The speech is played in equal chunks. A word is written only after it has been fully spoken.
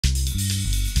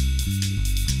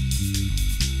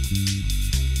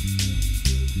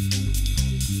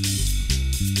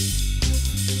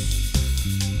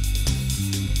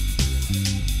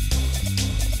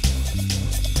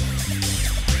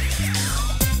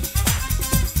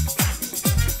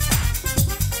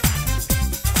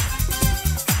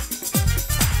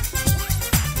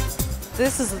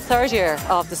This is the third year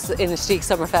of the Inistioge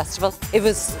Summer Festival. It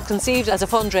was conceived as a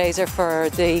fundraiser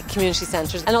for the community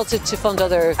centres and also to fund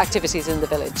other activities in the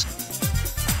village.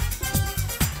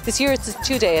 This year it's a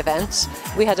two-day event.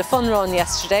 We had a fun run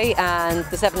yesterday and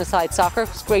the seven-a-side soccer. It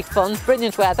was great fun,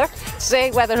 brilliant weather.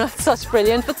 Today weather not such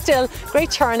brilliant, but still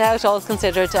great turnout all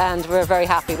considered, and we're very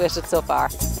happy with it so far.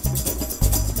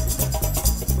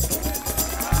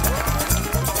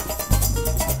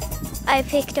 I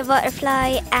picked a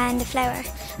butterfly and a flower.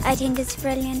 I think it's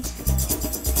brilliant.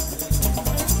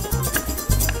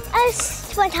 I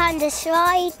just went on this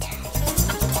ride.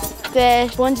 The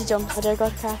bungee jump, they're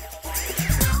good crack.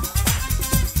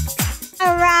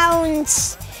 Around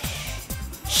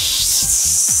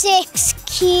 6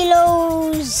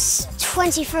 kilos,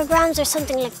 24 grams or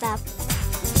something like that.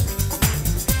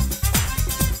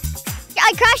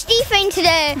 I crashed Aoife into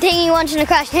the thing he wanted to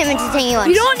crash him into the thing he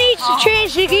wanted. You don't need to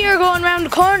change the gear going around the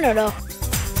corner though.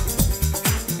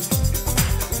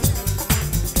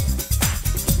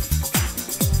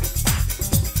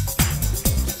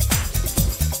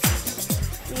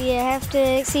 You have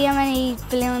to see how many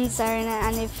balloons are in it,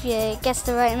 and if you guess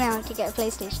the right amount, you get a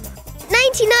PlayStation.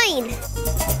 99.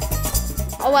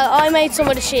 Oh well, I made some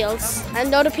of the shields,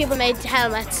 and other people made the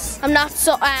helmets. I'm not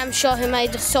so sure who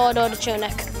made the sword or the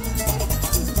tunic.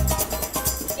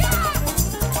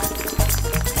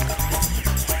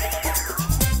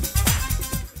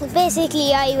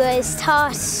 Basically, I was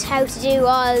taught how to do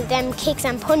all them kicks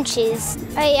and punches.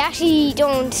 I actually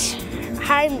don't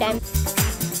harm them.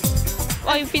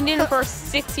 I've been doing it for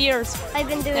 6 years. I've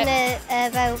been doing it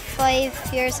about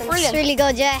 5 years and Brilliant. It's really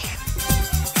good, yeah.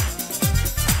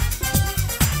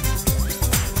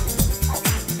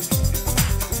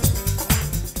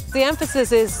 The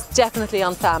emphasis is definitely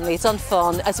on family, it's on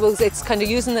fun. I suppose it's kind of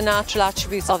using the natural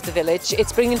attributes of the village.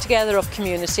 It's bringing together of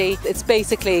community. It's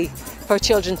basically for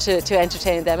children to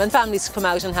entertain them and families to come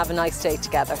out and have a nice day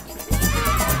together.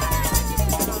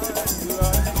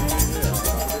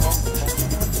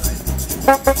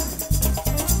 Perfect.